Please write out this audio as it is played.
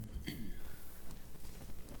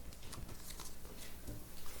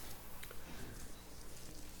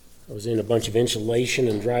I was in a bunch of insulation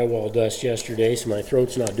and drywall dust yesterday, so my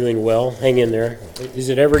throat's not doing well. Hang in there. Is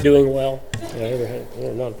it ever doing well?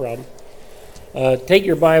 Not a problem. Take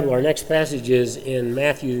your Bible. Our next passage is in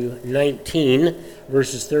Matthew 19,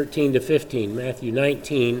 verses 13 to 15. Matthew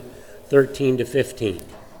 19, 13 to 15.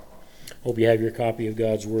 Hope you have your copy of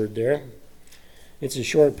God's Word there. It's a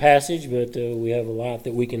short passage, but we have a lot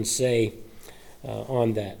that we can say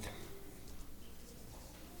on that.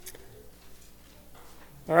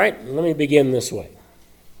 All right, let me begin this way.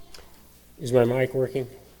 Is my mic working?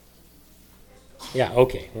 Yeah,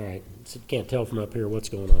 okay, all right. So can't tell from up here what's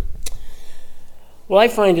going on. Well, I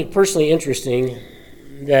find it personally interesting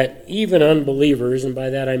that even unbelievers, and by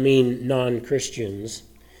that I mean non-Christians,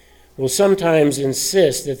 will sometimes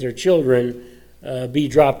insist that their children be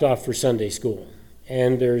dropped off for Sunday school.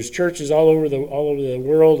 And there's churches all over the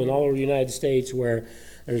world and all over the United States where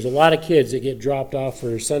there's a lot of kids that get dropped off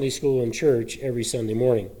for Sunday school and church every Sunday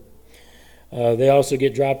morning. They also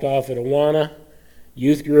get dropped off at Awana,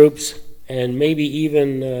 youth groups, and maybe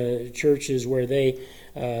even churches where they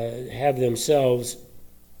have themselves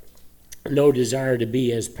no desire to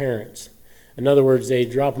be as parents. In other words, they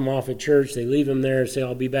drop them off at church, they leave them there, say,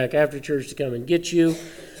 I'll be back after church to come and get you.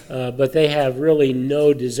 But they have really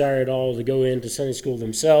no desire at all to go into Sunday school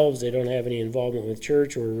themselves. They don't have any involvement with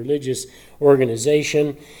church or religious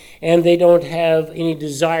organization, and they don't have any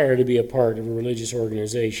desire to be a part of a religious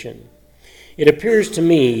organization. It appears to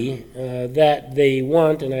me that they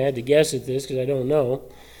want, and I had to guess at this because I don't know,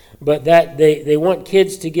 but that they want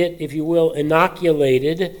kids to get, if you will,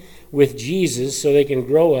 inoculated with Jesus so they can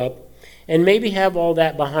grow up and maybe have all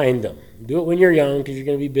that behind them. Do it when you're young because you're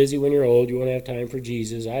going to be busy when you're old. You won't have time for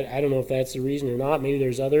Jesus. I don't know if that's the reason or not. Maybe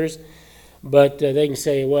there's others. But they can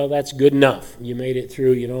say, well, that's good enough. You made it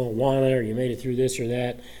through, Awana, or you made it through this or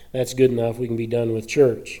that. That's good enough. We can be done with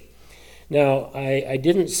church. Now, I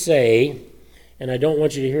didn't say, and I don't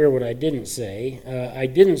want you to hear what I didn't say. I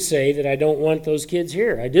didn't say that I don't want those kids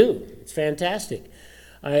here. I do. It's fantastic.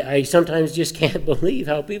 I sometimes just can't believe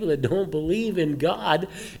how people that don't believe in God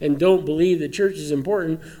and don't believe that church is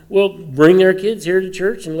important will bring their kids here to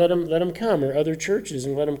church and let them come, or other churches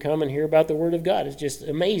and let them come and hear about the Word of God. It's just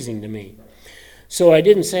amazing to me. So I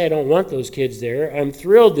didn't say I don't want those kids there. I'm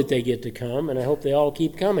thrilled that they get to come, and I hope they all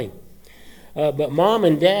keep coming. But mom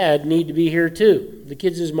and dad need to be here too. The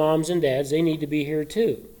kids' moms and dads, they need to be here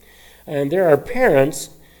too. And there are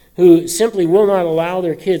parents who simply will not allow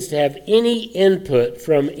their kids to have any input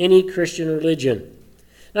from any Christian religion.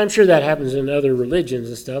 And I'm sure that happens in other religions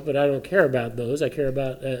and stuff, but I don't care about those. I care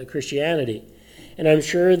about Christianity. And I'm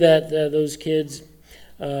sure that those kids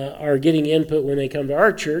are getting input when they come to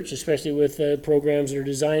our church, especially with programs that are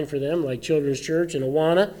designed for them, like Children's Church and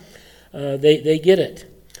Awana. They get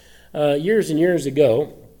it. Years and years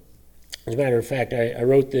ago, as a matter of fact, I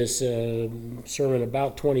wrote this sermon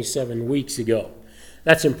about 27 weeks ago.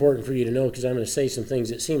 That's important for you to know because I'm going to say some things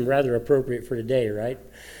that seem rather appropriate for today, right?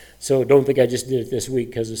 So don't think I just did it this week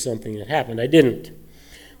because of something that happened. I didn't.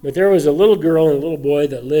 But there was a little girl and a little boy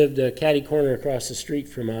that lived catty corner across the street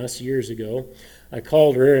from us years ago. I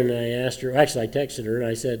called her and I asked her, actually I texted her and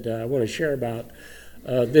I said, I want to share about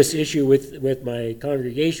this issue with my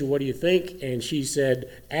congregation. What do you think? And she said,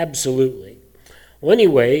 absolutely. Well,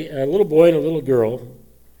 anyway, a little boy and a little girl.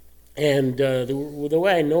 And the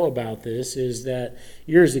way I know about this is that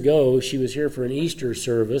years ago she was here for an Easter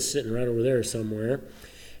service, sitting right over there somewhere,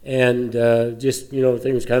 and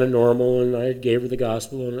things was kind of normal, and I gave her the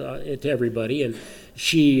gospel to everybody, and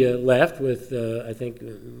she left with, I think,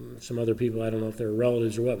 some other people. I don't know if they're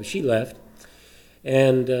relatives or what, but she left,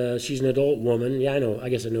 and she's an adult woman. Yeah, I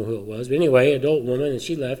guess I know who it was, but anyway, adult woman, and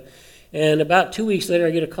she left, and about 2 weeks later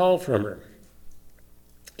I get a call from her,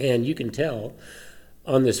 and you can tell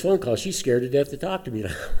on this phone call, she's scared to death to talk to me.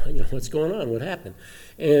 What's going on? What happened?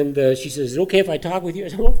 And she says, is it okay if I talk with you? I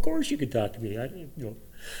said, well, of course you can talk to me.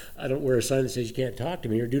 I don't wear a sign that says you can't talk to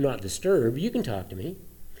me or do not disturb. You can talk to me.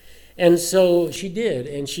 And so she did.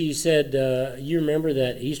 And she said, you remember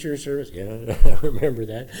that Easter service? Yeah, I remember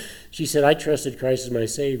that. She said, I trusted Christ as my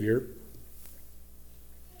Savior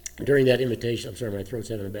during that invitation. I'm sorry, my throat's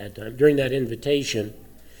having a bad time. During that invitation,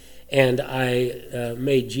 and I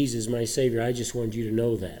made Jesus my Savior. I just wanted you to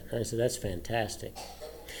know that. And I said, that's fantastic.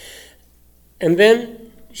 And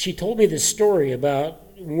then she told me this story about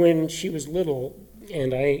when she was little,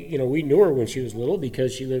 and we knew her when she was little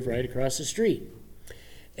because she lived right across the street.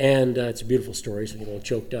 And it's a beautiful story, so I'm a little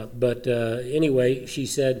choked up. But anyway, she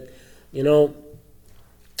said,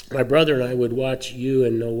 my brother and I would watch you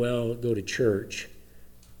and Noel go to church,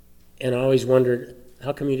 and I always wondered,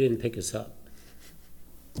 how come you didn't pick us up?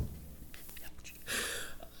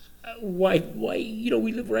 why,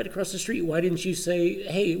 we live right across the street. Why didn't you say,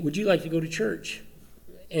 hey, would you like to go to church?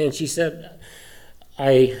 And she said,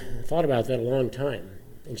 I thought about that a long time.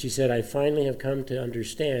 And she said, I finally have come to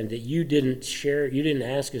understand that you didn't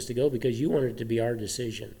ask us to go because you wanted it to be our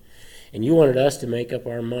decision. And you wanted us to make up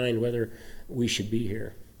our mind whether we should be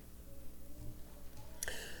here.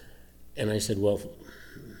 And I said, well,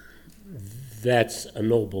 that's a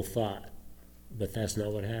noble thought, but that's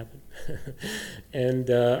not what happened. And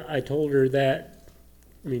I told her that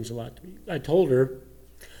means a lot to me. I told her,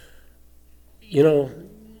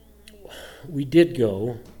 we did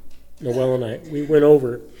go, Noelle and I, we went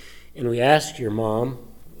over and we asked your mom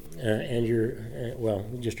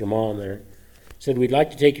and just your mom there, said, we'd like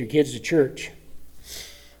to take your kids to church.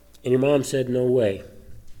 And your mom said, no way.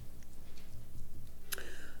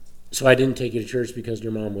 So I didn't take you to church because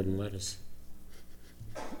your mom wouldn't let us.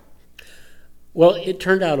 Well, it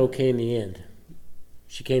turned out okay in the end.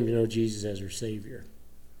 She came to know Jesus as her Savior.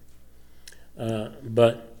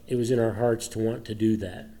 But it was in our hearts to want to do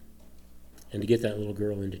that and to get that little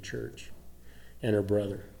girl into church and her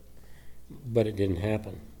brother. But it didn't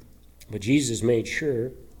happen. But Jesus made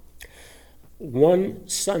sure one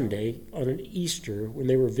Sunday on an Easter when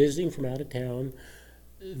they were visiting from out of town,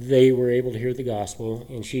 they were able to hear the gospel,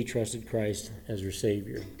 and she trusted Christ as her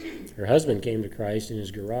Savior. Her husband came to Christ in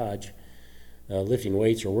his garage, lifting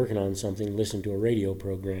weights or working on something, listened to a radio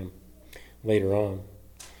program later on.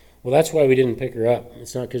 Well, that's why we didn't pick her up.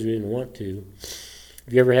 It's not because we didn't want to.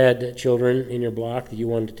 Have you ever had children in your block that you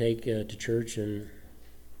wanted to take to church and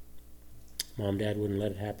mom, dad wouldn't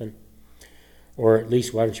let it happen? Or at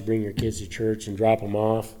least, why don't you bring your kids to church and drop them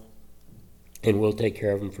off, and we'll take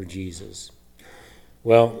care of them for Jesus?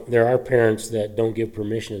 Well, there are parents that don't give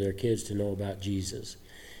permission to their kids to know about Jesus.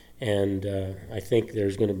 And I think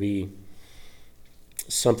there's going to be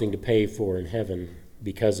something to pay for in heaven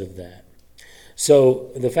because of that. So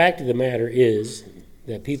the fact of the matter is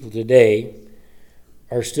that people today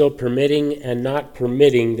are still permitting and not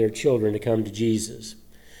permitting their children to come to Jesus.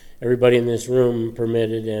 Everybody in this room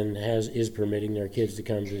permitted and is permitting their kids to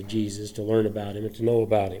come to Jesus, to learn about him and to know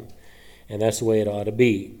about him. And that's the way it ought to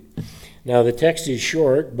be. Now, the text is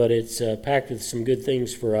short, but it's packed with some good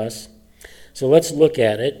things for us. So let's look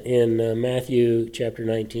at it in Matthew chapter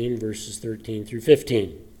 19, verses 13 through 15.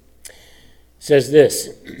 It says this,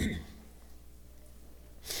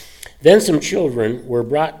 Then some children were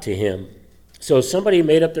brought to him. So somebody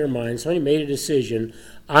made up their mind, somebody made a decision,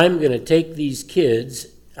 I'm going to take these kids,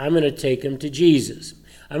 I'm going to take them to Jesus.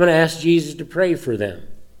 I'm going to ask Jesus to pray for them.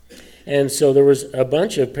 And so there was a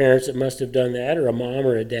bunch of parents that must have done that, or a mom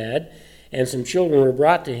or a dad, and some children were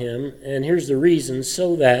brought to him, and here's the reason,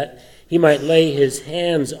 so that he might lay his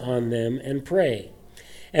hands on them and pray.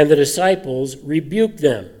 And the disciples rebuked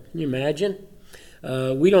them. Can you imagine?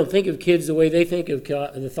 We don't think of kids the way they think of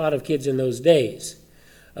the thought of kids in those days.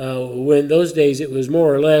 When those days it was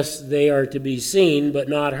more or less they are to be seen but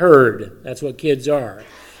not heard. That's what kids are.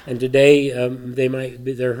 And today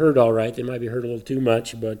they're heard all right. They might be heard a little too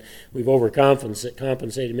much, but we've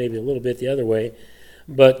compensated maybe a little bit the other way.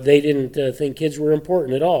 But they didn't think kids were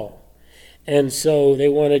important at all. And so they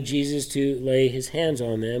wanted Jesus to lay his hands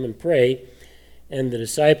on them and pray. And the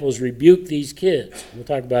disciples rebuked these kids. We'll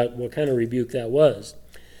talk about what kind of rebuke that was.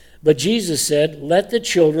 But Jesus said, let the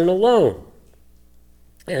children alone,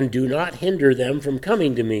 and do not hinder them from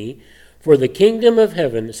coming to me, for the kingdom of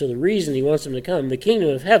heaven, so the reason he wants them to come, the kingdom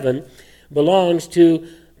of heaven belongs to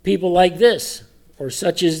people like this, or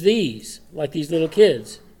such as these, like these little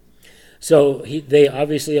kids. So they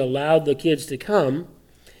obviously allowed the kids to come,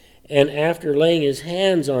 and after laying his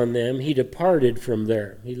hands on them, he departed from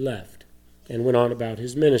there. He left and went on about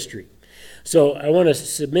his ministry. So I want to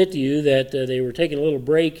submit to you that they were taking a little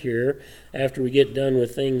break here after we get done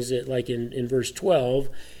with things that, like in verse 12,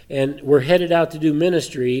 and we're headed out to do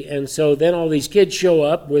ministry. And so then all these kids show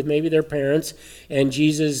up with maybe their parents, and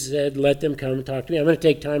Jesus said, let them come and talk to me. I'm going to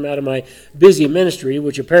take time out of my busy ministry,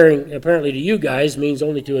 which apparently to you guys means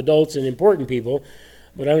only to adults and important people,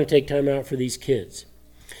 but I'm going to take time out for these kids.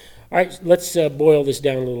 All right, let's boil this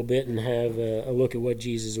down a little bit and have a look at what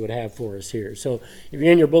Jesus would have for us here. So if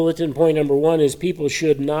you're in your bulletin, point number 1 is people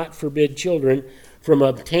should not forbid children from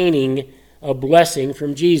obtaining a blessing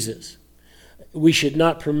from Jesus. We should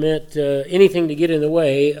not permit anything to get in the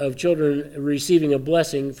way of children receiving a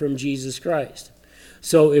blessing from Jesus Christ.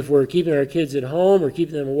 So if we're keeping our kids at home or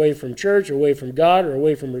keeping them away from church or away from God or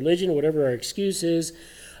away from religion, whatever our excuse is,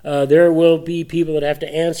 there will be people that have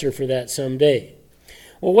to answer for that someday.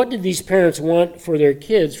 Well, what did these parents want for their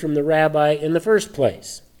kids from the rabbi in the first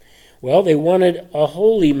place? Well, they wanted a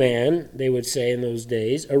holy man, they would say in those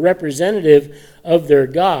days, a representative of their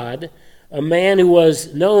God, a man who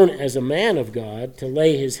was known as a man of God, to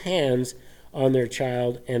lay his hands on their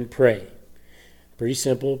child and pray. Pretty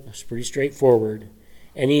simple, it's pretty straightforward.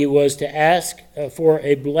 And he was to ask for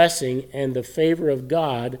a blessing and the favor of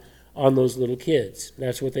God on those little kids.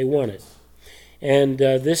 That's what they wanted. And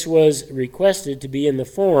this was requested to be in the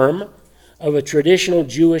form of a traditional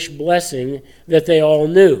Jewish blessing that they all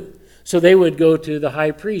knew. So they would go to the high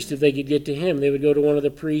priest if they could get to him. They would go to one of the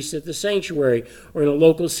priests at the sanctuary or in a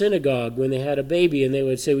local synagogue when they had a baby, and they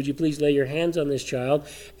would say, would you please lay your hands on this child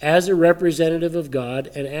as a representative of God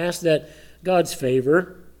and ask that God's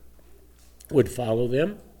favor would follow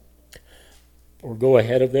them or go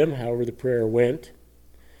ahead of them, however the prayer went.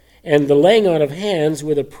 And the laying on of hands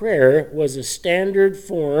with a prayer was a standard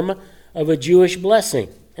form of a Jewish blessing,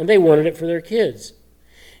 and they wanted it for their kids.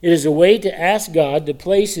 It is a way to ask God to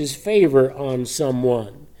place his favor on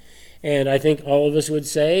someone. And I think all of us would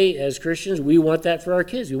say, as Christians, we want that for our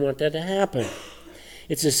kids. We want that to happen.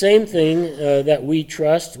 It's the same thing that we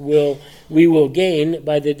trust we will gain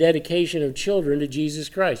by the dedication of children to Jesus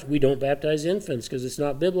Christ. We don't baptize infants because it's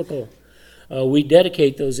not biblical. We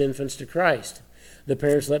dedicate those infants to Christ. The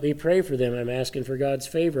parents let me pray for them. I'm asking for God's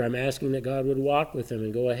favor. I'm asking that God would walk with them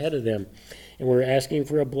and go ahead of them. And we're asking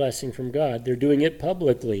for a blessing from God. They're doing it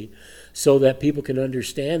publicly so that people can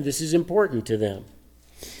understand this is important to them.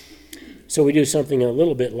 So we do something a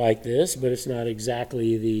little bit like this, but it's not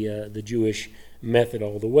exactly the Jewish method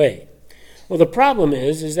all the way. Well, the problem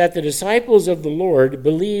is that the disciples of the Lord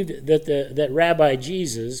believed that Rabbi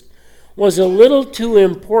Jesus was a little too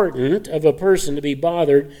important of a person to be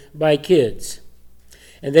bothered by kids.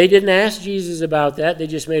 And they didn't ask Jesus about that. They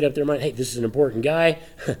just made up their mind, hey, this is an important guy.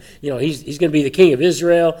 He's going to be the king of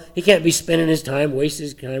Israel. He can't be spending his time, wasting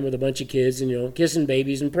his time with a bunch of kids and, kissing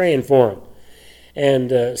babies and praying for them.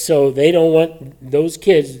 And so they don't want those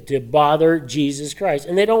kids to bother Jesus Christ.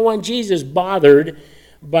 And they don't want Jesus bothered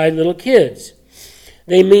by little kids.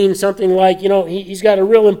 They mean something like, he's got a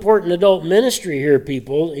real important adult ministry here,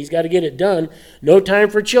 people. He's got to get it done. No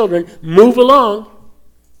time for children. Move along.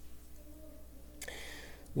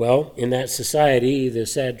 Well, in that society, the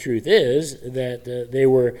sad truth is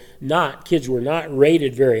that kids were not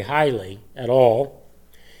rated very highly at all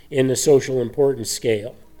in the social importance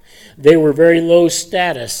scale. They were very low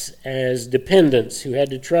status as dependents who had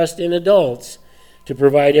to trust in adults to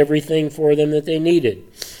provide everything for them that they needed.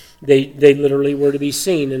 They literally were to be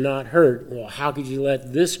seen and not heard. Well, how could you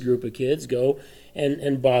let this group of kids go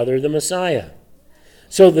and bother the Messiah?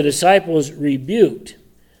 So the disciples rebuked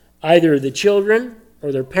either the children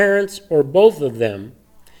or their parents, or both of them.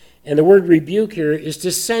 And the word rebuke here is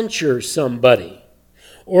to censure somebody,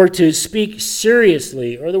 or to speak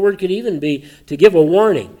seriously, or the word could even be to give a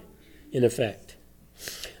warning, in effect.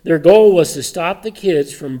 Their goal was to stop the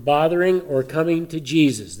kids from bothering or coming to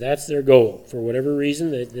Jesus. That's their goal, for whatever reason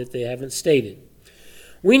that they haven't stated.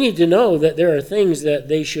 We need to know that there are things that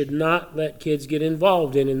they should not let kids get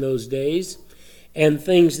involved in those days, and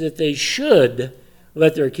things that they should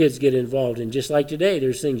let their kids get involved in. Just like today,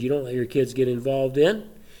 there's things you don't let your kids get involved in,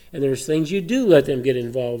 and there's things you do let them get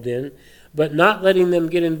involved in, but not letting them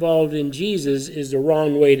get involved in Jesus is the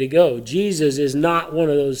wrong way to go. Jesus is not one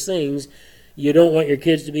of those things you don't want your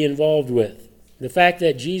kids to be involved with. The fact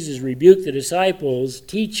that Jesus rebuked the disciples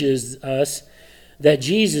teaches us that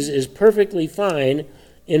Jesus is perfectly fine.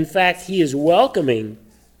 In fact, he is welcoming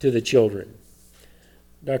to the children.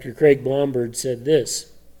 Dr. Craig Blomberg said this: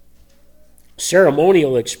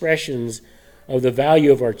 ceremonial expressions of the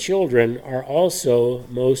value of our children are also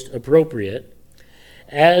most appropriate,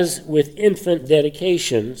 as with infant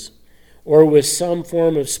dedications or with some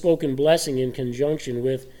form of spoken blessing in conjunction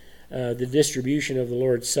with the distribution of the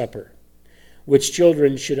Lord's Supper, which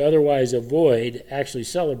children should otherwise avoid actually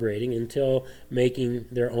celebrating until making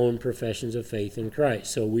their own professions of faith in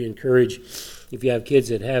Christ. So we encourage, if you have kids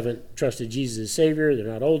that haven't trusted Jesus as Savior, they're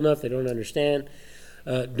not old enough, they don't understand,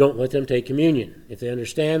 don't let them take communion. If they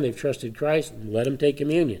understand, they've trusted Christ, let them take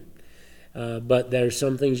communion. But there's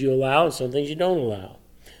some things you allow and some things you don't allow.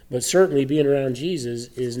 But certainly being around Jesus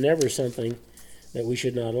is never something that we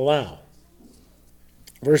should not allow.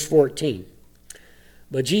 Verse 14,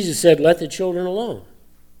 but Jesus said, let the children alone.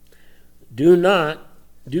 Do not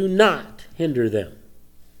hinder them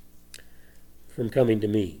from coming to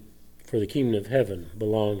me, for the kingdom of heaven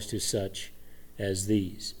belongs to such as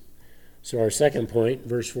these. So our second point,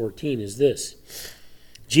 verse 14, is this.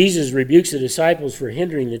 Jesus rebukes the disciples for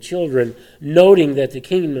hindering the children, noting that the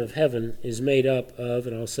kingdom of heaven is made up of,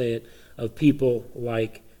 and I'll say it, of people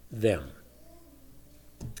like them.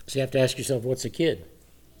 So you have to ask yourself, what's a kid?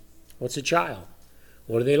 What's a child?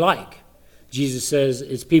 What are they like? Jesus says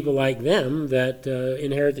it's people like them that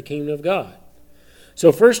inherit the kingdom of God.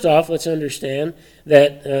 So first off, let's understand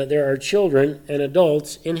that there are children and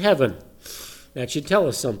adults in heaven. That should tell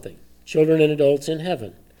us something. Children and adults in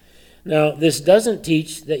heaven. Now, this doesn't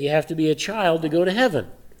teach that you have to be a child to go to heaven.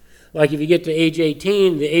 Like if you get to age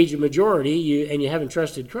 18, the age of majority, and you haven't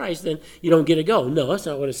trusted Christ, then you don't get to go. No, that's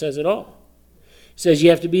not what it says at all. It says you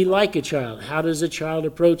have to be like a child. How does a child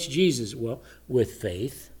approach Jesus? Well, with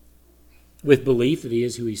faith, with belief that he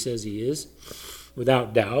is who he says he is,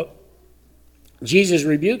 without doubt. Jesus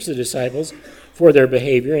rebukes the disciples for their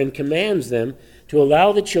behavior and commands them to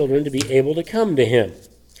allow the children to be able to come to him.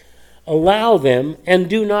 Allow them and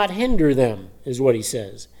do not hinder them, is what he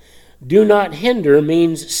says. Do not hinder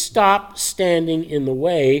means stop standing in the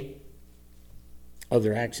way of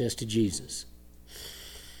their access to Jesus.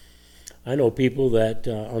 I know people that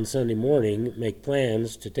on Sunday morning make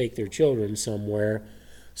plans to take their children somewhere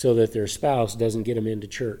so that their spouse doesn't get them into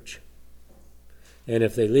church. And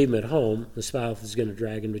if they leave them at home, the spouse is going to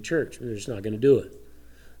drag them to church. They're just not going to do it.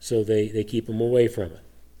 So they keep them away from it.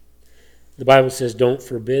 The Bible says don't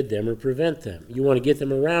forbid them or prevent them. You want to get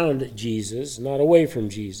them around Jesus, not away from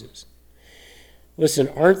Jesus. Listen,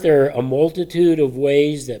 aren't there a multitude of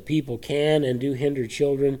ways that people can and do hinder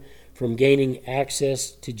children from gaining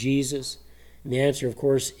access to Jesus? And the answer, of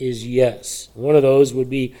course, is yes. One of those would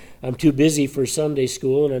be, I'm too busy for Sunday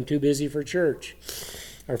school and I'm too busy for church.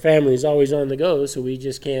 Our family is always on the go, so we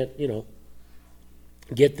just can't,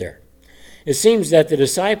 get there. It seems that the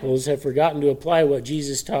disciples have forgotten to apply what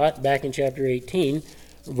Jesus taught back in chapter 18,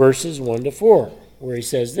 verses 1 to 4, where he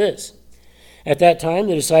says this. At that time,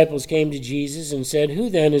 the disciples came to Jesus and said, "Who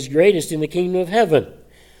then is greatest in the kingdom of heaven?"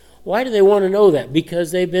 Why do they want to know that?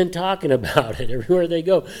 Because they've been talking about it everywhere they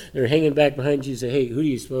go. They're hanging back behind Jesus and say, "Hey, who do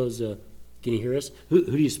you suppose, can you hear us? Who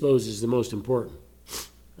do you suppose is the most important?"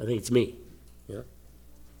 I think it's me. Yeah.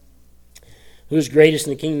 Who's greatest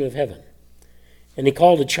in the kingdom of heaven? And he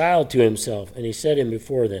called a child to himself, and he set him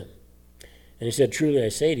before them. And he said, "Truly I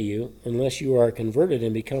say to you, unless you are converted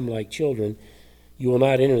and become like children, you will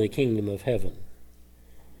not enter the kingdom of heaven."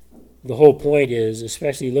 The whole point is,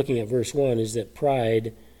 especially looking at verse 1, is that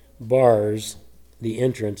pride bars the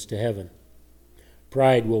entrance to heaven.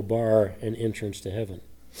 Pride will bar an entrance to heaven.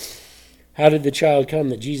 How did the child come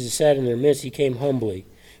that Jesus sat in their midst? He came humbly.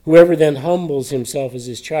 Whoever then humbles himself as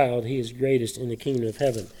his child, he is greatest in the kingdom of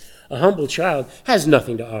heaven. A humble child has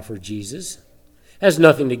nothing to offer Jesus, has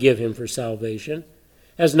nothing to give him for salvation,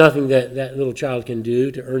 has nothing that that little child can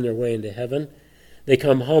do to earn their way into heaven. They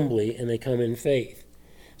come humbly and they come in faith.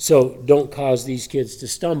 So don't cause these kids to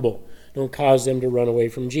stumble. Don't cause them to run away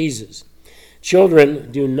from Jesus.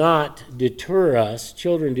 Children do not deter us.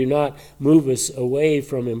 Children do not move us away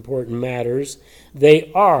from important matters.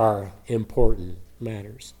 They are important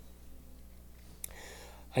matters.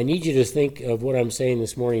 I need you to think of what I'm saying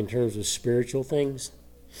this morning in terms of spiritual things.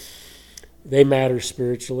 They matter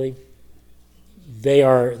spiritually. They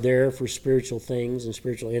are there for spiritual things and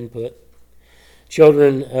spiritual input.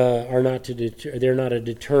 Children are not they're not a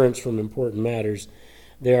deterrence from important matters.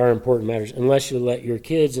 They are important matters. Unless you let your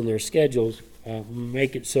kids and their schedules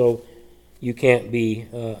make it so you can't be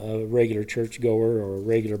a regular church goer or a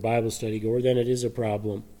regular Bible study goer, then it is a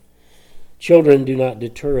problem. Children do not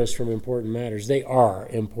deter us from important matters. They are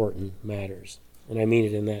important matters, and I mean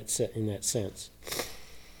it in that sense.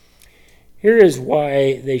 Here is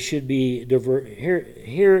why they should be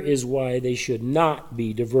Here is why they should not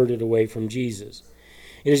be diverted away from Jesus.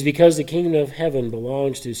 It is because the kingdom of heaven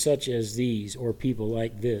belongs to such as these, or people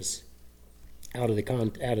like this, out of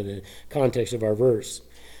the context of our verse.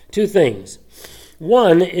 Two things.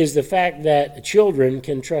 One is the fact that children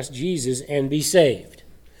can trust Jesus and be saved.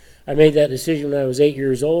 I made that decision when I was 8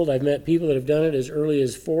 years old. I've met people that have done it as early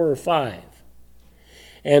as 4 or 5.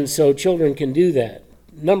 And so children can do that.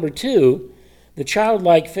 Number two, the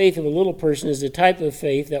childlike faith of a little person is the type of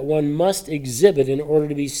faith that one must exhibit in order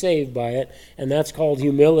to be saved by it, and that's called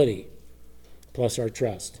humility, plus our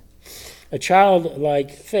trust. A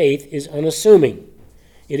childlike faith is unassuming.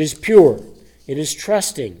 It is pure. It is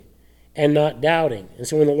trusting and not doubting. And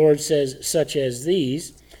so when the Lord says, such as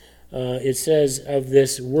these, it says of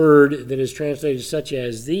this word that is translated such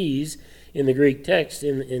as these in the Greek text,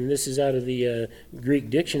 and this is out of the Greek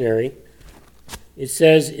dictionary, it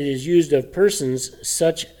says it is used of persons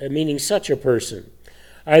meaning such a person,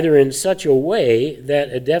 either in such a way that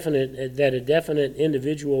a definite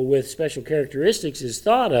individual with special characteristics is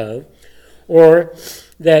thought of, or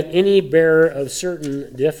that any bearer of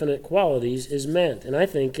certain definite qualities is meant. And I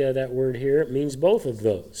think that word here means both of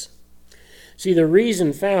those. See, the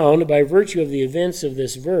reason found by virtue of the events of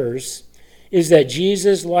this verse is that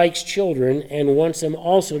Jesus likes children and wants them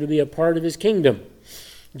also to be a part of his kingdom.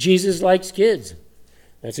 Jesus likes kids.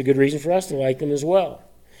 That's a good reason for us to like them as well.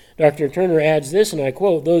 Dr. Turner adds this, and I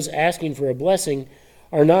quote, "Those asking for a blessing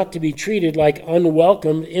are not to be treated like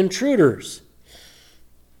unwelcome intruders."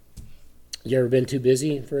 You ever been too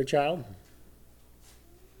busy for a child?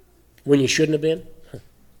 When you shouldn't have been?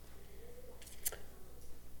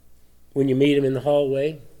 When you meet them in the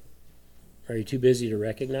hallway, are you too busy to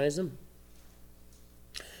recognize them?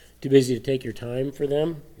 Too busy to take your time for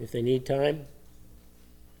them if they need time?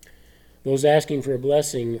 Those asking for a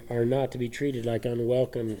blessing are not to be treated like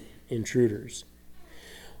unwelcome intruders.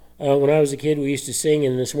 When I was a kid, we used to sing,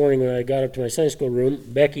 and this morning when I got up to my Sunday school room,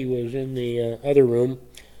 Becky was in the other room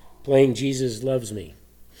playing "Jesus Loves Me."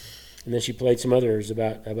 And then she played some others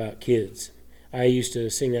about kids. I used to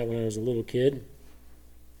sing that when I was a little kid.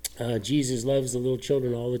 Jesus loves the little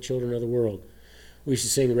children, all the children of the world. We used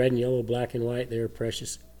to sing red and yellow, black and white. They are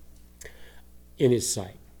precious in his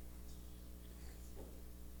sight.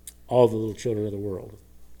 All the little children of the world.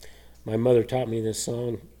 My mother taught me this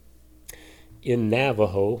song in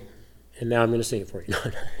Navajo, and now I'm going to sing it for you.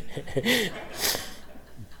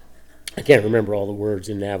 I can't remember all the words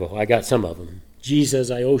in Navajo. I got some of them.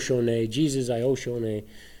 Jesus I Oshone, Jesus I Oshone.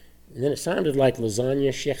 And then it sounded like lasagna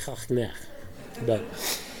shechachnech. But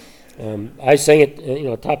I sang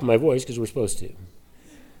it, top of my voice because we're supposed to.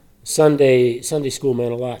 Sunday school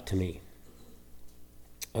meant a lot to me.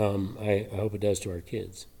 I hope it does to our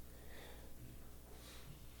kids.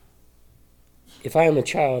 If I am a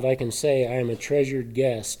child, I can say I am a treasured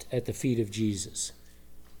guest at the feet of Jesus.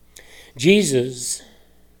 Jesus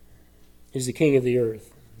is the king of the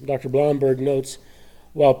earth. Dr. Blomberg notes,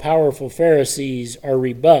 while powerful Pharisees are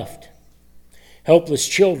rebuffed, helpless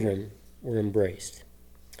children were embraced.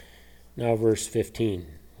 Now verse 15.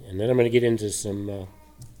 And then I'm going to get into some,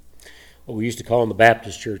 what we used to call in the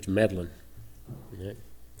Baptist church, meddling.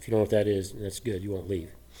 If you know what that is, that's good. You won't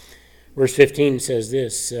leave. Verse 15 says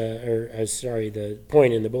this, the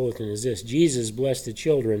point in the bulletin is this: Jesus blessed the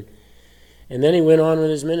children, and then he went on with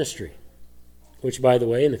his ministry, which, by the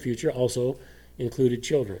way, in the future also included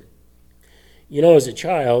children. As a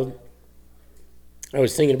child, I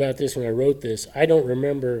was thinking about this when I wrote this. I don't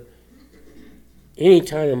remember any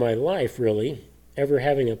time in my life, really, ever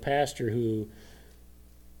having a pastor who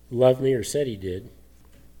loved me or said he did,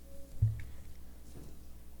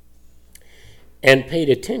 and paid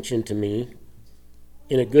attention to me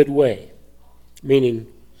in a good way, meaning,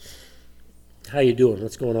 how you doing?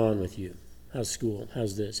 What's going on with you? How's school?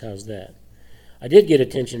 How's this? How's that? I did get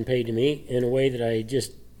attention paid to me in a way that I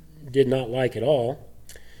just did not like at all,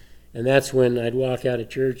 and that's when I'd walk out of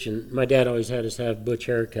church, and my dad always had us have butch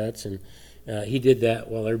haircuts, and he did that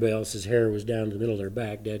while everybody else's hair was down to the middle of their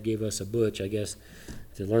back. Dad gave us a butch, I guess,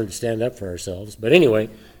 to learn to stand up for ourselves. But anyway,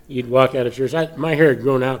 you'd walk out of church. My hair had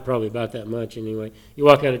grown out probably about that much anyway. You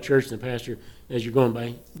walk out of church and the pastor, as you're going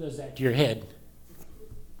by, does that to your head.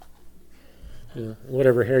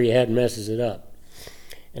 Whatever hair you had messes it up.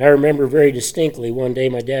 And I remember very distinctly one day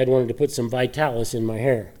my dad wanted to put some Vitalis in my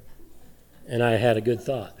hair. And I had a good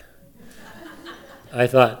thought. I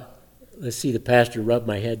thought, let's see the pastor rub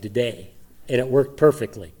my head today. And it worked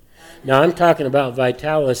perfectly. Now I'm talking about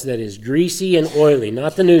Vitalis that is greasy and oily,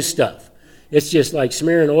 not the new stuff. It's just like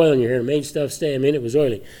smearing oil in your hair and made stuff stay. I mean, it was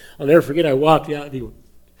oily. I'll never forget, I walked out and he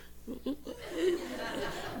went,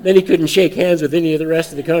 then he couldn't shake hands with any of the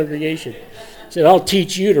rest of the congregation. He said, I'll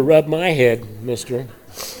teach you to rub my head, mister.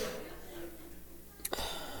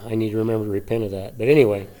 I need to remember to repent of that. But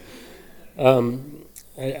anyway,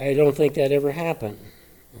 I don't think that ever happened,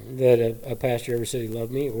 that a pastor ever said he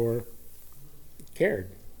loved me or cared.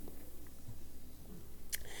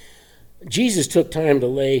 Jesus took time to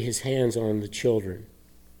lay his hands on the children,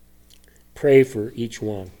 pray for each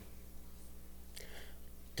one,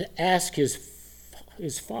 to ask his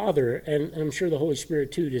Father, and I'm sure the Holy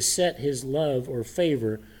Spirit too, to set his love or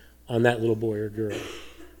favor on that little boy or girl.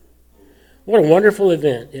 What a wonderful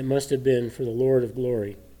event it must have been for the Lord of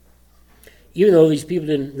glory, even though these people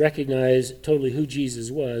didn't recognize totally who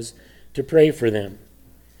Jesus was, to pray for them.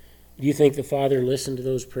 Do you think the Father listened to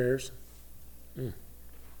those prayers?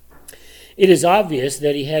 It is obvious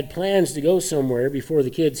that he had plans to go somewhere before the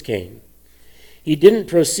kids came. He didn't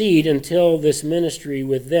proceed until this ministry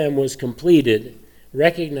with them was completed.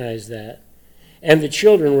 Recognize that. And the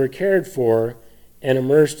children were cared for and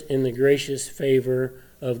immersed in the gracious favor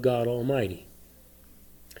of God Almighty.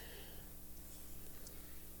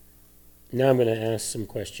 Now I'm going to ask some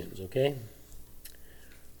questions, okay?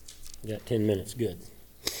 Got 10 minutes, good.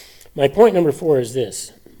 My point number 4 is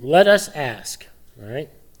this. let us ask, all right,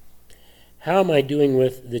 how am I doing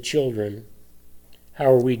with the children?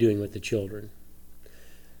 How are we doing with the children?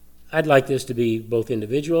 I'd like this to be both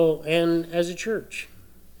individual and as a church.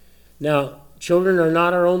 Now, children are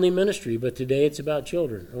not our only ministry, but today it's about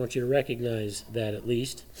children. I want you to recognize that at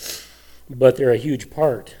least. But they're a huge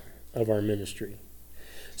part of our ministry.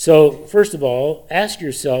 So, first of all, ask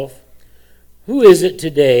yourself, who is it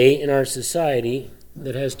today in our society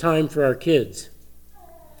that has time for our kids?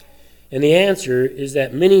 And the answer is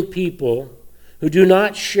that many people who do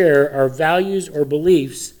not share our values or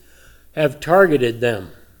beliefs have targeted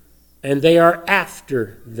them, and they are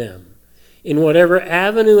after them. In whatever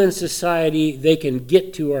avenue in society they can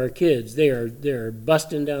get to our kids, they are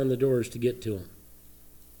busting down the doors to get to them.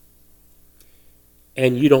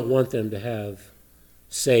 And you don't want them to have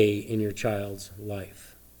say in your child's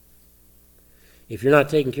life. If you're not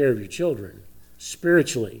taking care of your children,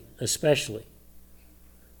 spiritually especially,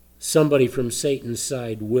 somebody from Satan's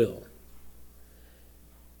side will.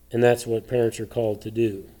 And that's what parents are called to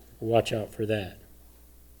do. Watch out for that.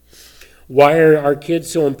 Why are our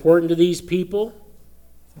kids so important to these people?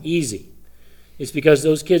 Easy. It's because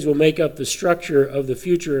those kids will make up the structure of the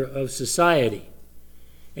future of society.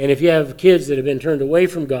 And if you have kids that have been turned away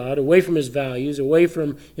from God, away from His values, away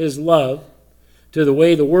from His love, to the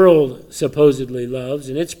way the world supposedly loves,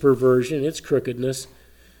 and its perversion, its crookedness,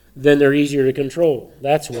 then they're easier to control.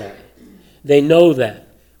 That's why. They know that.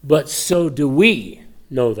 But so do we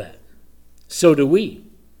know that. So do we.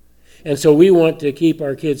 And so we want to keep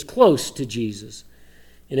our kids close to Jesus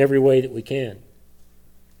in every way that we can.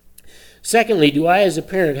 Secondly, do I as a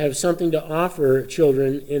parent have something to offer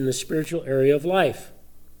children in the spiritual area of life?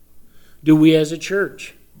 Do we as a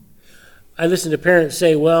church? I listen to parents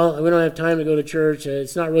say, well, we don't have time to go to church.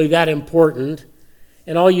 It's not really that important.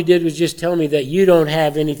 And all you did was just tell me that you don't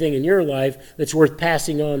have anything in your life that's worth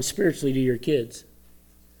passing on spiritually to your kids.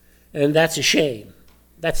 And that's a shame.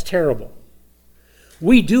 That's terrible.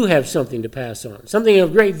 We do have something to pass on, something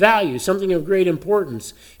of great value, something of great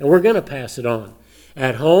importance, and we're going to pass it on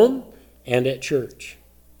at home and at church.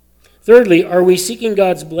 Thirdly, are we seeking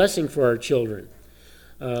God's blessing for our children?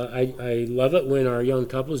 I love it when our young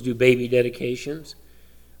couples do baby dedications.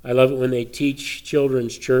 I love it when they teach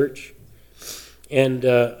children's church. And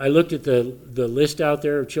I looked at the list out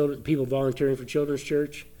there of people volunteering for children's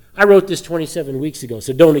church. I wrote this 27 weeks ago,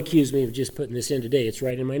 so don't accuse me of just putting this in today. It's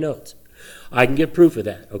right in my notes. I can get proof of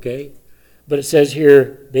that, okay? But it says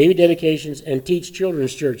here, baby dedications and teach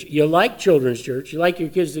children's church. You like children's church. You like your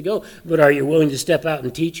kids to go, but are you willing to step out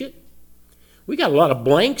and teach it? We got a lot of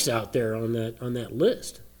blanks out there on that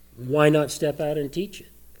list. Why not step out and teach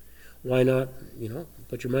it? Why not,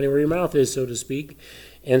 put your money where your mouth is, so to speak,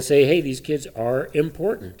 and say, hey, these kids are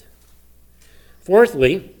important.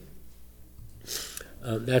 Fourthly,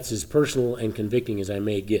 that's as personal and convicting as I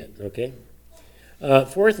may get, okay?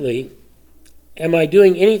 Fourthly, am I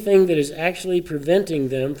doing anything that is actually preventing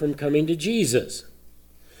them from coming to Jesus?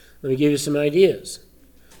 Let me give you some ideas.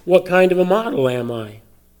 What kind of a model am I?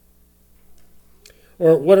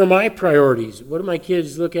 Or what are my priorities? What do my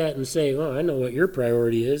kids look at and say, well, I know what your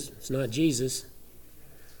priority is. It's not Jesus.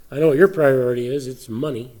 I know what your priority is. It's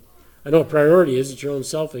money. I know what priority is. It's your own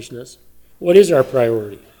selfishness. What is our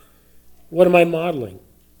priority? What am I modeling?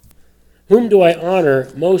 Whom do I honor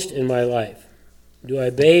most in my life? Do I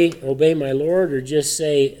obey my Lord or just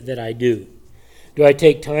say that I do? Do I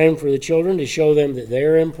take time for the children to show them that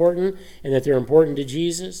they're important and that they're important to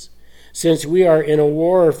Jesus? Since we are in a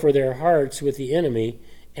war for their hearts with the enemy,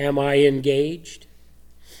 am I engaged?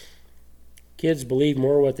 Kids believe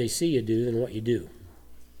more what they see you do than what you do.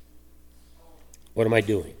 What am I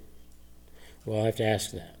doing? Well, I have to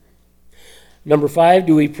ask that. Number 5,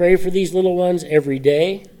 do we pray for these little ones every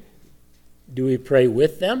day? Do we pray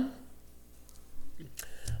with them?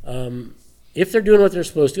 If they're doing what they're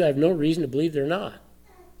supposed to, I have no reason to believe they're not.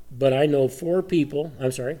 But I know 5 people,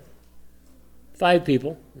 7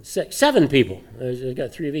 people. I've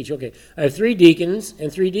got 3 of each. Okay, I have 3 deacons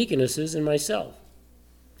and 3 deaconesses and myself.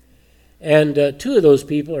 And 2 of those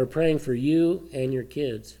people are praying for you and your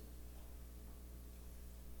kids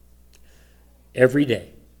every day.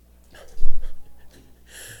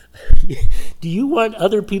 Do you want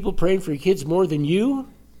other people praying for your kids more than you?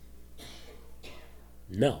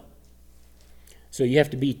 No. So you have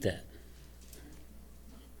to beat that.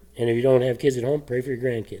 And if you don't have kids at home, pray for your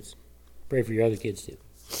grandkids. Pray for your other kids too.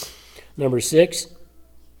 Number 6,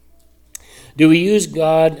 do we use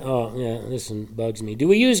God, this one bugs me. Do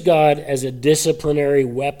we use God as a disciplinary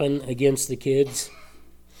weapon against the kids?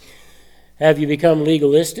 Have you become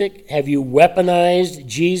legalistic? Have you weaponized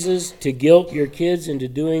Jesus to guilt your kids into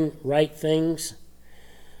doing right things?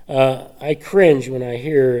 I cringe when I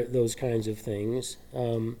hear those kinds of things.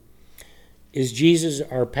 Is Jesus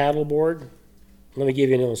our paddleboard? Let me give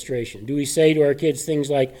you an illustration. Do we say to our kids things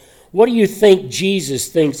like, what do you think Jesus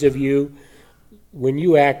thinks of you when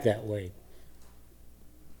you act that way?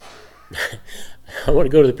 I want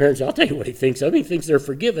to go to the parents. I'll tell you what he thinks of. He thinks they're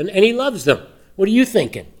forgiven and he loves them. What are you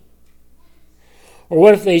thinking? Or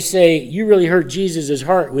what if they say, you really hurt Jesus'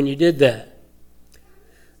 heart when you did that?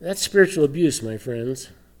 That's spiritual abuse, my friends.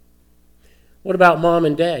 What about mom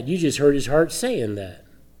and dad? You just hurt his heart saying that.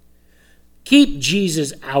 Keep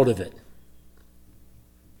Jesus out of it.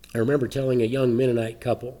 I remember telling a young Mennonite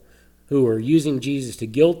couple who were using Jesus to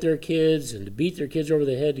guilt their kids and to beat their kids over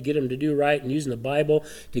the head to get them to do right and using the Bible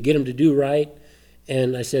to get them to do right.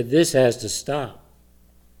 And I said, this has to stop.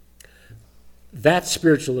 That's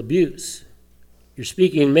spiritual abuse. You're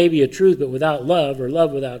speaking maybe a truth but without love, or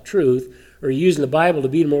love without truth, or you're using the Bible to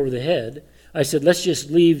beat them over the head. I said, let's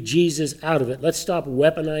just leave Jesus out of it. Let's stop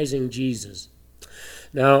weaponizing Jesus.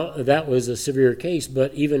 Now, that was a severe case,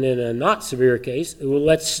 but even in a not severe case, well,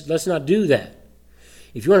 let's not do that.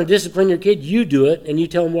 If you want to discipline your kid, you do it, and you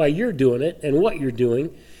tell them why you're doing it and what you're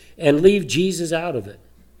doing, and leave Jesus out of it.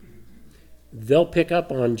 They'll pick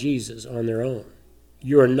up on Jesus on their own.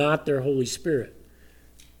 You are not their Holy Spirit.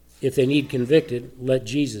 If they need convicted, let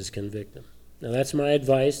Jesus convict them. Now, that's my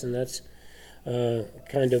advice, and that's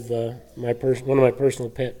kind of one of my personal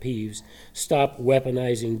pet peeves. Stop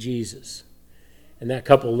weaponizing Jesus. And that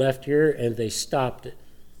couple left here, and they stopped it.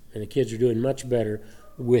 And the kids are doing much better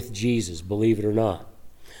with Jesus, believe it or not.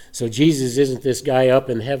 So Jesus isn't this guy up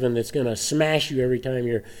in heaven that's going to smash you every time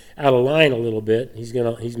you're out of line a little bit. He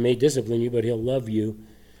may discipline you, but he'll love you.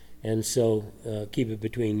 And so keep it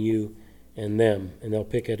between you and them, and they'll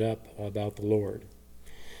pick it up about the Lord.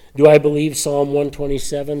 Do I believe Psalm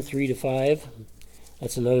 127, 3-5?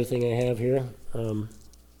 That's another thing I have here. Getting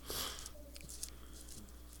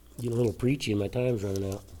a little preachy and my time's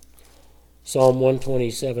running out. Psalm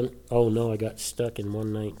 127. Oh no, I got stuck in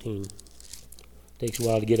 119. Takes a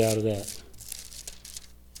while to get out of that.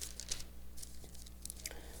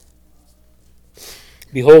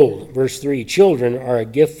 Behold, verse 3, children are a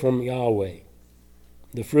gift from Yahweh.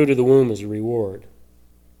 The fruit of the womb is a reward.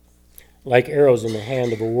 Like arrows in the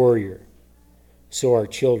hand of a warrior, so are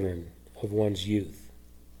children of one's youth.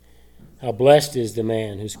 How blessed is the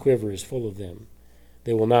man whose quiver is full of them.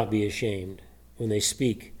 They will not be ashamed when they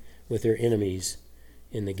speak with their enemies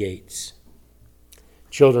in the gates.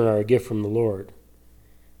 Children are a gift from the Lord.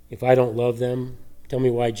 If I don't love them, tell me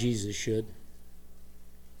why Jesus should.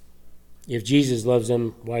 If Jesus loves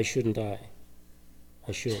them, why shouldn't I?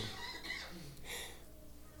 I should.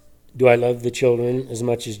 Do I love the children as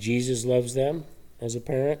much as Jesus loves them as a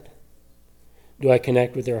parent? Do I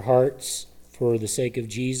connect with their hearts for the sake of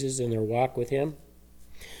Jesus and their walk with him?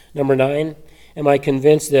 Number 9, am I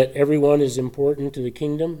convinced that everyone is important to the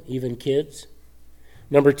kingdom, even kids?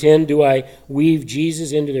 Number 10, do I weave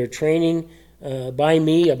Jesus into their training by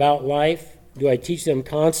me about life? Do I teach them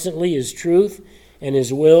constantly his truth and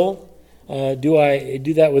his will? Do I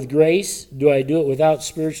do that with grace? Do I do it without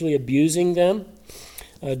spiritually abusing them?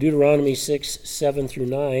 Deuteronomy 6,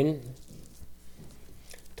 7-9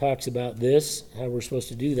 talks about this, how we're supposed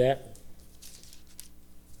to do that.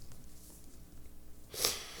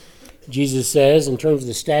 Jesus says, in terms of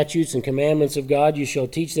the statutes and commandments of God, you shall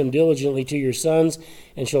teach them diligently to your sons,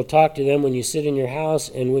 and shall talk to them when you sit in your house,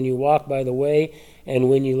 and when you walk by the way, and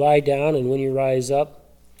when you lie down, and when you rise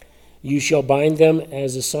up. You shall bind them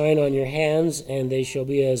as a sign on your hands, and they shall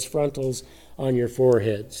be as frontals on your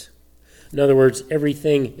foreheads. In other words,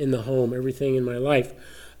 everything in the home, everything in my life,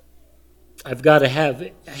 I've got to have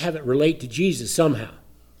it relate to Jesus somehow.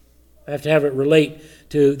 I have to have it relate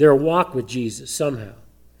to their walk with Jesus somehow.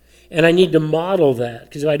 And I need to model that,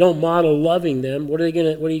 because if I don't model loving them, what are you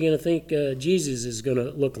going to think Jesus is going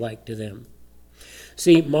to look like to them?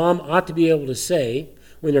 See, mom ought to be able to say,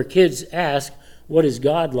 when their kids ask, what is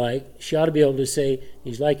God like? She ought to be able to say,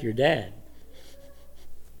 he's like your dad.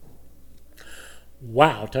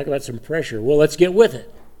 Wow, talk about some pressure. Well, let's get with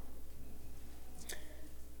it.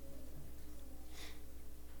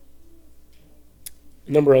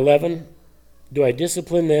 Number 11, do I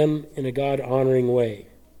discipline them in a God-honoring way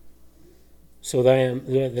so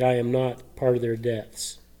that I am not part of their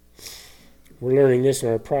deaths? We're learning this in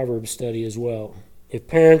our Proverbs study as well. If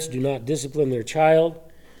parents do not discipline their child,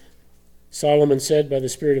 Solomon said by the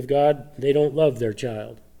Spirit of God, they don't love their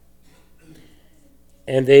child.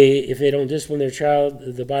 And if they don't discipline their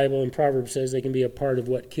child, the Bible in Proverbs says they can be a part of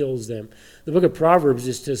what kills them. The book of Proverbs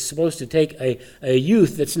is supposed to take a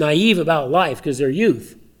youth that's naive about life because they're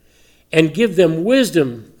youth, and give them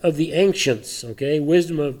wisdom of the ancients, okay?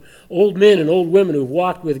 Wisdom of old men and old women who've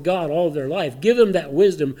walked with God all their life. Give them that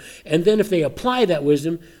wisdom, and then if they apply that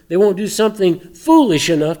wisdom, they won't do something foolish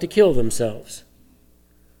enough to kill themselves,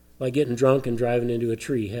 like getting drunk and driving into a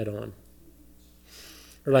tree head on,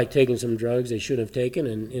 or like taking some drugs they shouldn't have taken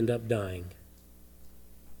and end up dying.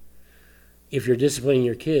 If you're disciplining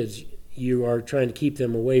your kids, you are trying to keep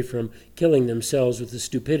them away from killing themselves with the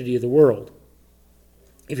stupidity of the world.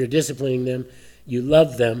 If you're disciplining them, you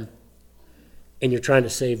love them, and you're trying to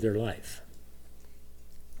save their life.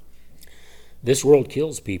 This world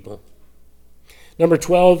kills people. Number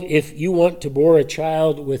 12, if you want to bore a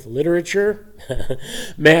child with literature,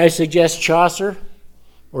 may I suggest Chaucer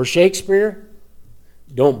or Shakespeare?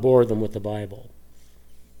 Don't bore them with the Bible.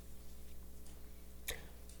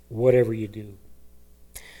 Whatever you do.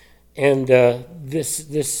 And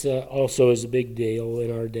this also is a big deal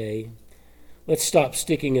in our day. Let's stop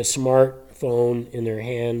sticking a smartphone in their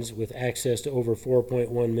hands with access to over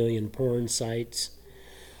 4.1 million porn sites.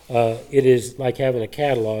 It is like having a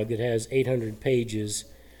catalog that has 800 pages,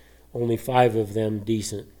 only 5 of them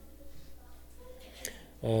decent.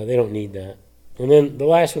 They don't need that. And then the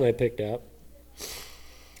last one I picked up,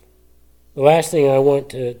 the last thing I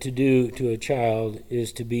want to do to a child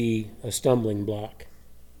is to be a stumbling block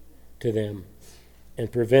to them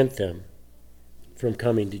and prevent them from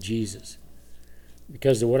coming to Jesus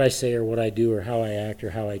because of what I say or what I do or how I act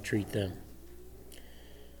or how I treat them.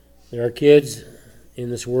 There are kids in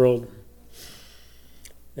this world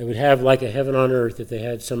that would have like a heaven on earth if they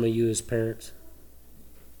had some of you as parents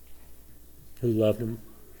who loved them,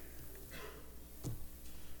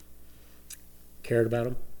 cared about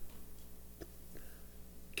them,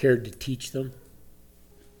 cared to teach them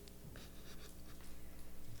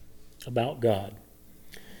about God.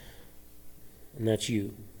 And that's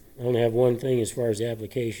you. I only have one thing as far as the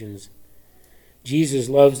applications. Jesus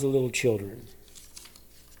loves the little children.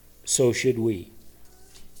 So should we.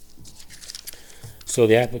 So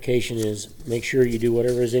the application is make sure you do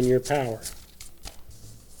whatever is in your power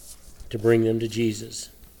to bring them to Jesus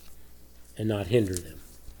and not hinder them.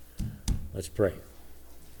 Let's pray.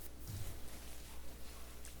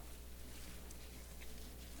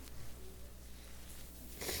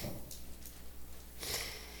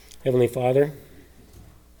 Heavenly Father,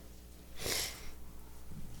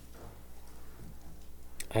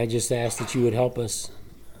 I just ask that you would help us.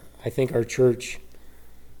 I think our church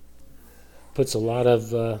puts a lot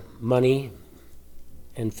of money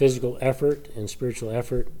and physical effort and spiritual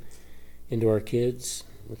effort into our kids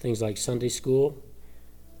with things like Sunday school,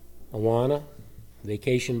 Awana,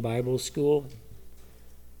 Vacation Bible School,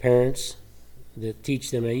 parents that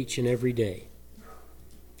teach them each and every day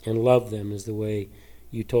and love them as the way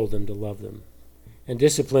you told them to love them, and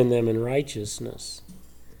discipline them in righteousness,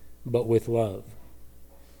 but with love,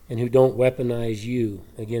 and who don't weaponize you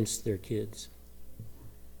against their kids.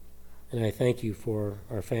 And I thank you for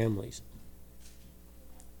our families.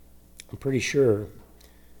 I'm pretty sure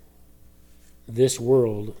this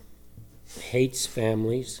world hates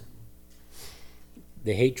families.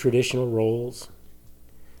 They hate traditional roles.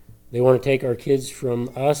 They want to take our kids from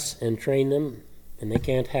us and train them, and they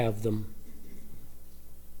can't have them.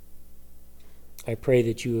 I pray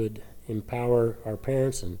that you would empower our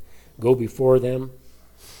parents and go before them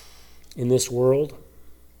in this world.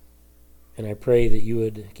 And I pray that you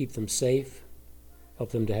would keep them safe, help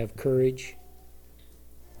them to have courage.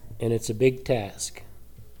 And it's a big task.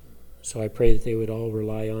 So I pray that they would all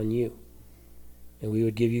rely on you. And we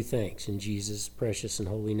would give you thanks in Jesus' precious and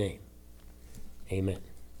holy name. Amen.